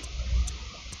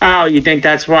 Oh, you think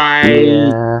that's why?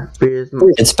 Yeah, because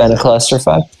it's been a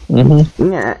clusterfuck.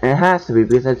 Mm-hmm. Yeah, it has to be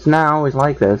because it's not always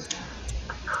like this.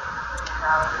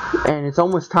 And it's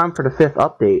almost time for the 5th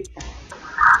update.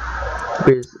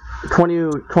 Because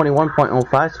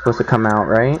 21.05 is supposed to come out,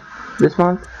 right? This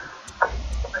month?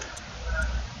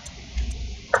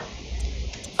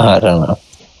 I don't know.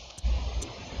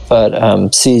 But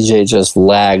CJ just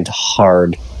lagged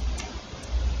hard.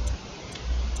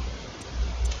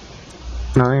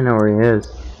 No, I know where he is.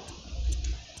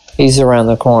 He's around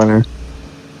the corner.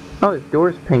 Oh, his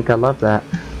door's pink. I love that.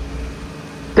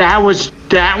 That was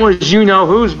you know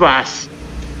whose bus.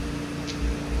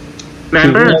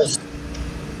 Remember?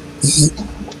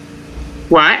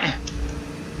 What?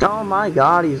 Oh my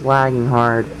god, he's lagging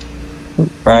hard.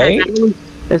 Right?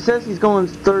 It says he's going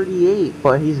 38,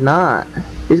 but he's not.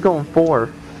 He's going 4.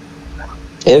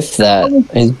 If that.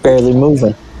 He's barely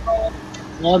moving.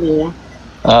 Oh, yeah.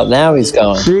 Oh, now he's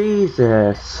going.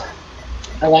 Jesus.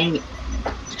 I like it.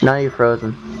 Now you're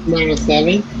frozen.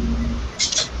 -7.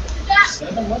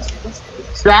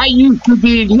 That used to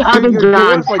be the other Your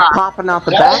blind door's like spot. popping out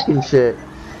the back and shit.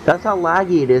 That's how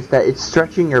laggy it is, that it's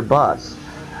stretching your bus.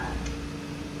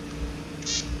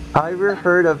 Have you ever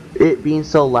heard of it being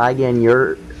so laggy and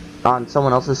you're on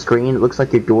someone else's screen, it looks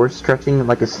like your door's stretching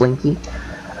like a slinky?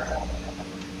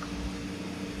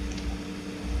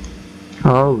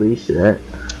 Holy shit.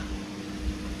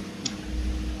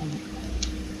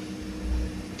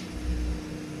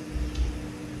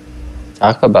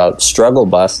 Talk about struggle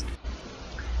bus.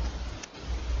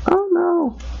 Oh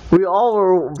no. We all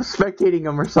were spectating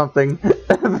him or something.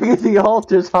 Because he all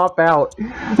just hop out.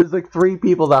 There's like 3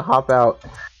 people that hop out.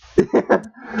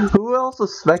 Who else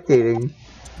was spectating?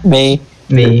 Me.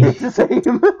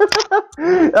 Same.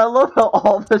 I love how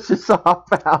all of us just hop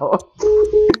out.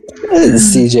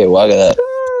 CJ, walk it up.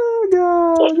 Oh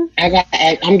god. I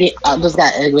just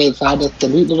got aggravated, so I just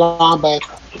delete the wrong bus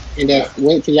and just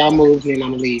wait till y'all move and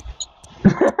I'm gonna leave.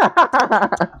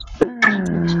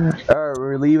 Alright,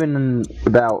 we're leaving in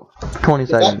about 20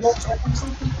 seconds.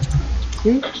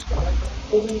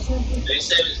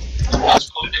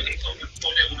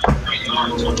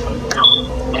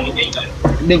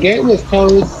 The gate was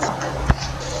closed.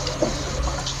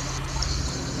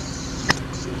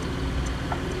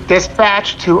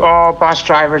 Dispatch to all bus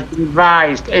drivers, be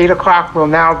advised, 8 o'clock will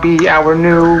now be our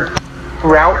new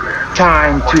route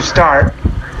time to start.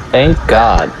 Thank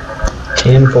God.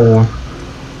 10-4.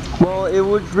 Well, it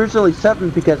was originally 7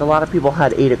 because a lot of people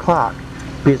had 8 o'clock.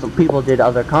 Because people did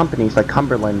other companies like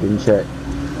Cumberland and shit.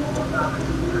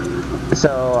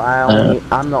 So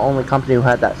I'm the only company who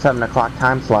had that 7 o'clock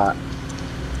time slot.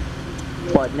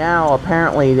 But now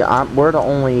apparently we're the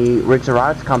only Routes and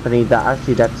Routes company that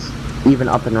actually that's even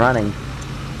up and running,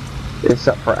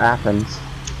 except for Athens.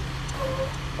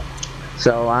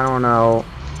 So I don't know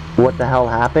what the hell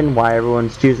happened, why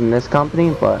everyone's choosing this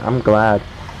company, but I'm glad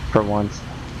for once.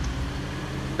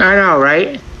 I know,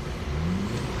 right?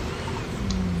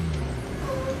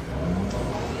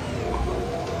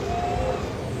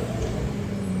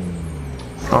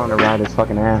 I want to ride his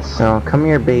fucking ass, so come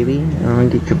here, baby, and I'm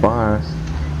gonna get your boss.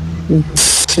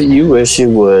 You wish you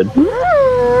would. Come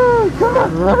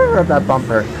on, let me rub that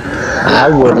bumper. I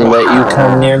wouldn't let you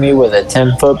come near me with a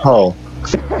 10-foot pole.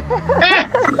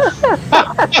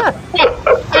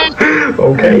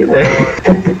 Okay then.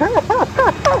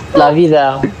 Love you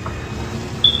though.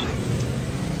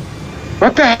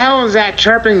 What the hell is that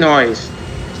chirping noise?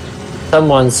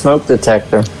 Someone's smoke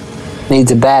detector.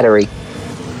 Needs a battery.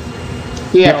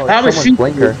 Yeah, No, that was someone's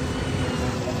blinker.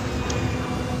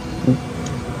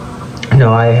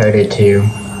 No, I heard it too.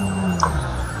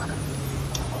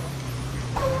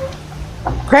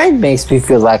 Craig makes me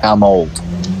feel like I'm old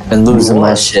and losing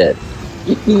my shit.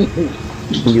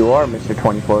 You are Mr.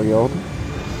 24-year-old.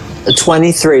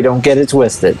 23, don't get it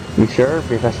twisted. You sure?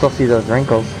 Because I still see those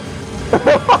wrinkles.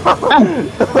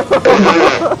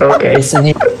 Okay. Listen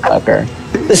here, fucker.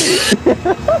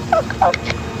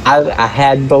 I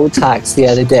had Botox the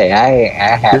other day.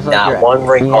 I had Like not one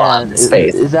wrinkle on this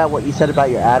face. Is that what you said about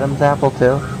your Adam's apple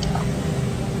too?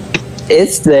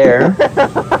 It's there.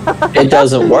 It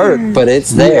doesn't work, but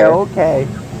it's there. Yeah, okay.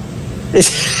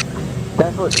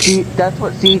 That's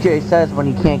what CJ says when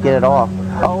he can't get it off.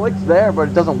 Oh, it's there, but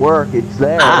it doesn't work. It's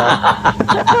there.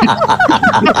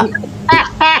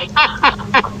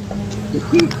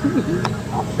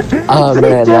 Oh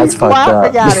man, that's fucked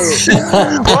up. At it.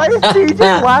 Why is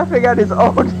CJ laughing at his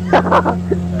own?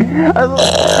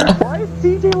 Why is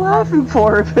CJ laughing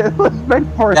for if it was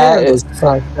meant for That him? is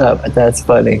fucked up, but that's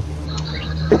funny.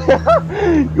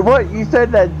 What you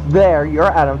said that's there?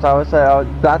 You're Adam, so I would say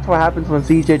that's what happens when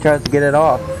CJ tries to get it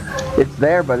off. It's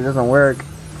there, but it doesn't work.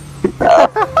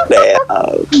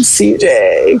 Damn,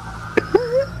 CJ.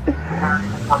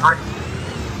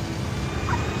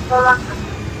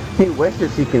 He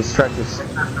wishes he can stretch his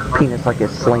penis like a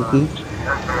slinky.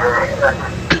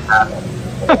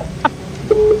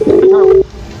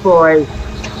 Boy.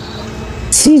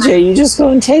 CJ, you just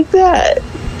gonna take that?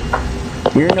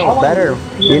 You're no better.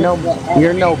 You're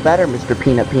no better, Mr.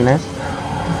 Peanut Penis.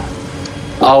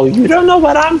 Oh, you don't know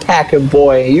what I'm packing,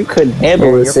 boy. You couldn't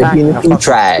handle this if you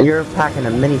tried. You're packing a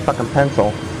mini fucking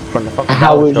pencil from the fucking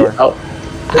How dollar would store.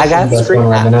 I got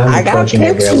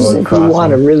pictures if you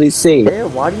want to really see. Ew,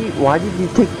 why did you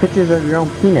take pictures of your own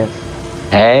penis?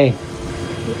 Hey,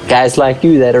 guys like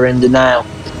you that are in denial.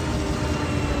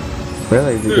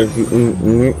 Really? Because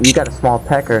you got a small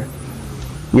pecker.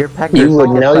 Your pecker. You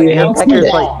would know you have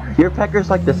penis. Your pecker's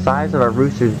like the size of a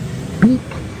rooster's beak.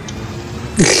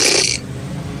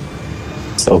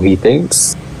 So he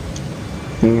thinks.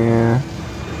 Yeah.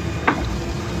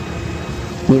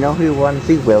 You know who wanted to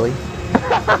see Willie?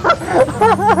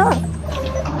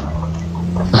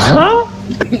 Huh?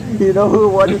 You know who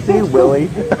wanted to see Willie?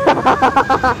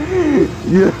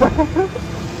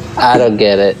 I don't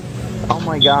get it. Oh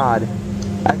my god.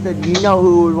 I said, you know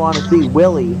who would want to see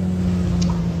Willie?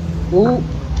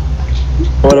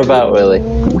 What about Willie?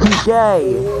 He's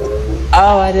gay.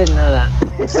 Oh, I didn't know that.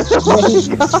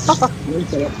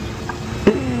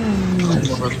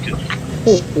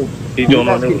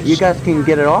 You guys can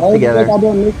get it off together.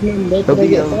 It'll be like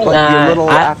your little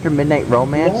after midnight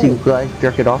romance. You guys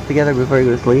jerk it off together before you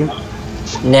go to sleep.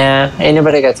 Nah, ain't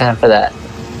nobody got time for that.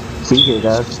 CJ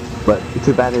does, but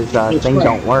too bad his thing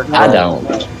don't work. I don't.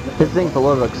 His thing's a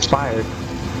little expired.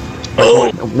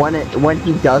 When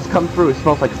he does come through, it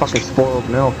smells like fucking spoiled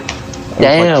milk.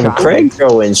 Damn, like Craig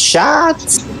throwing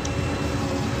shots.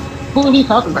 Who are he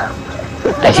talking about?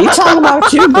 He talking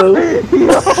about you, boo.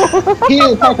 He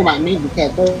ain't talking about me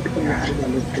because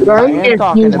I am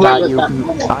talking about you.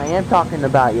 I am talking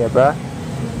about you, bruh.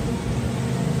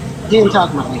 He ain't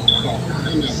talking about me.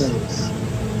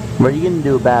 What are you gonna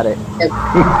do about it?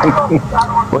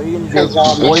 What are you gonna do?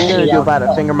 What are you gonna do about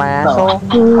it? Finger my asshole?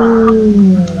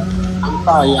 I'm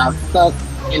sorry, y'all suck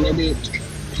in the bitch.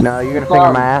 No, you're gonna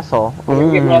finger my asshole.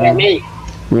 You get mad at me.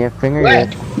 Yeah, finger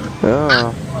it.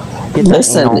 Oh.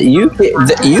 Listen, you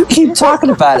keep talking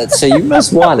about it, so you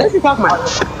must want What it. you talking about?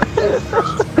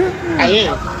 I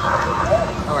am.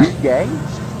 You gay?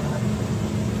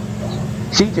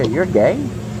 CJ, you're gay?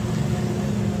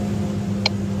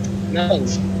 No.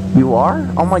 You are?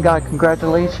 Oh my god,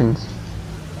 congratulations.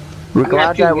 We're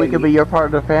glad that we could be your part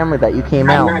of the family that you came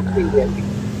out.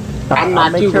 I'll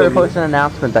make sure to post an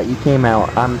announcement that you came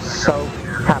out. I'm so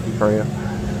happy for you.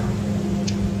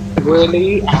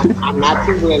 Really? I'm not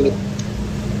too really.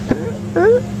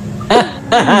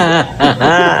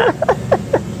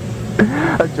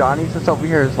 Johnny's just over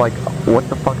here is like, what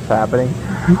the fuck's happening?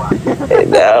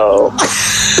 No.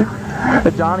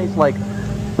 Johnny's like,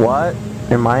 what?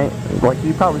 Am I? Like,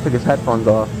 he probably took his headphones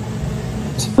off.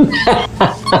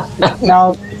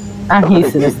 No, I'm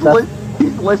used to this stuff.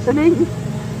 He's listening?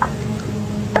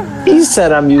 He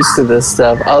said I'm used to this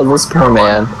stuff. Oh, this poor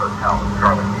man.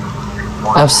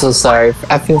 I'm so sorry.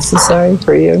 I feel so sorry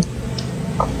for you.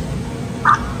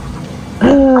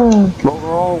 Well,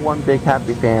 we're all one big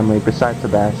happy family besides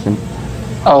Sebastian.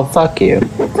 Oh, fuck you.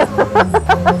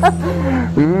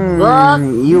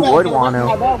 You would want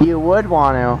to. You would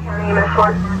want to.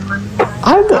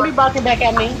 Don't be barking back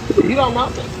at me. You don't know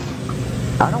me.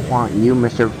 I don't want you,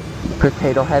 Mr.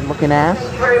 Potato Head looking ass.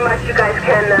 Very much, you guys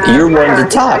can. You're one to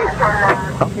talk.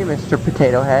 Okay, Mr.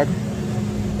 Potato Head.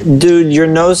 Dude, your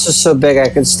nose is so big I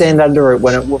could stand under it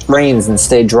when it rains and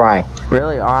stay dry.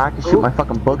 Really? Or I could shoot my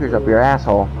fucking boogers up your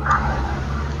asshole.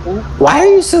 Why are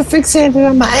you so fixated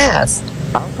on my ass?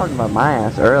 I was talking about my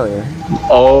ass earlier.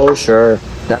 Oh, sure.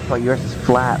 That's why yours is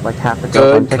flat, like half the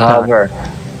girls on Good TikTok. cover.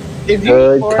 Is you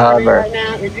Good recording cover. right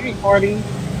now? Is you recording?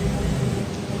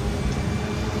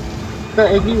 So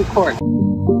is you recording?